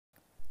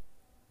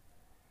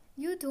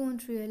You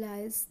don't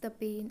realize the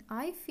pain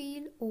I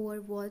feel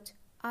over what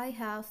I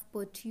have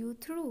put you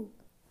through.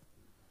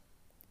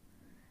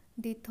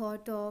 The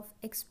thought of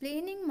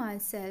explaining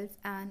myself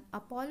and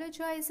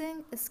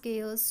apologizing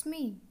scares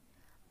me.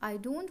 I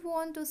don't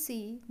want to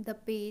see the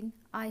pain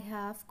I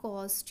have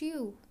caused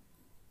you.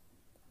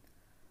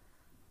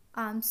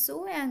 I'm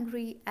so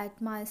angry at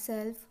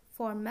myself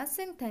for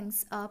messing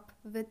things up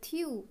with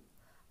you.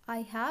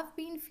 I have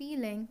been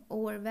feeling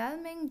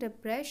overwhelming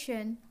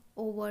depression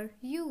over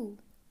you.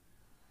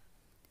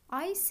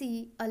 I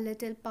see a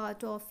little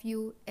part of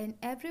you in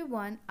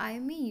everyone I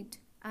meet,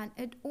 and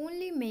it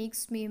only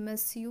makes me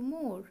miss you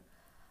more.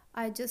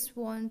 I just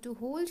want to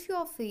hold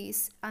your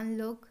face and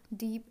look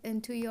deep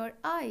into your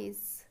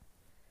eyes.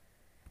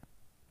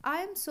 I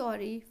am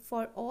sorry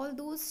for all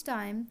those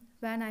times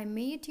when I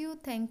made you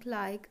think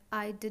like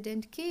I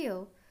didn't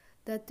care.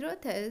 The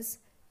truth is,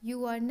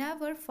 you are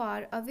never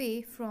far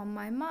away from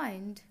my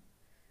mind.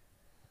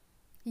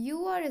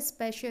 You are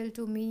special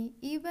to me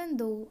even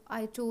though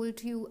I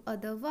told you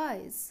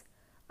otherwise.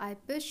 I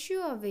push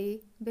you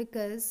away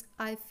because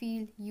I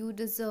feel you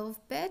deserve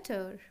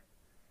better.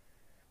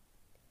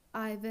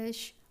 I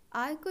wish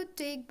I could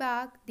take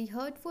back the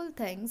hurtful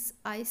things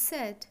I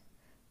said.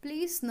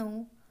 Please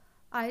know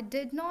I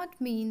did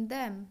not mean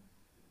them.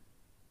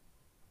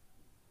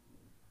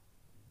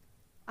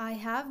 I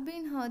have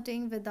been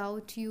hurting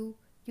without you.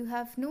 You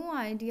have no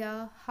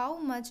idea how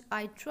much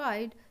I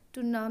tried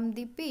to numb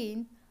the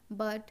pain,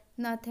 but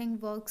nothing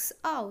works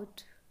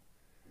out.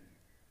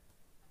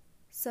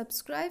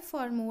 Subscribe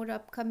for more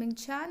upcoming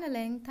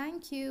channeling.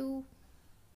 Thank you.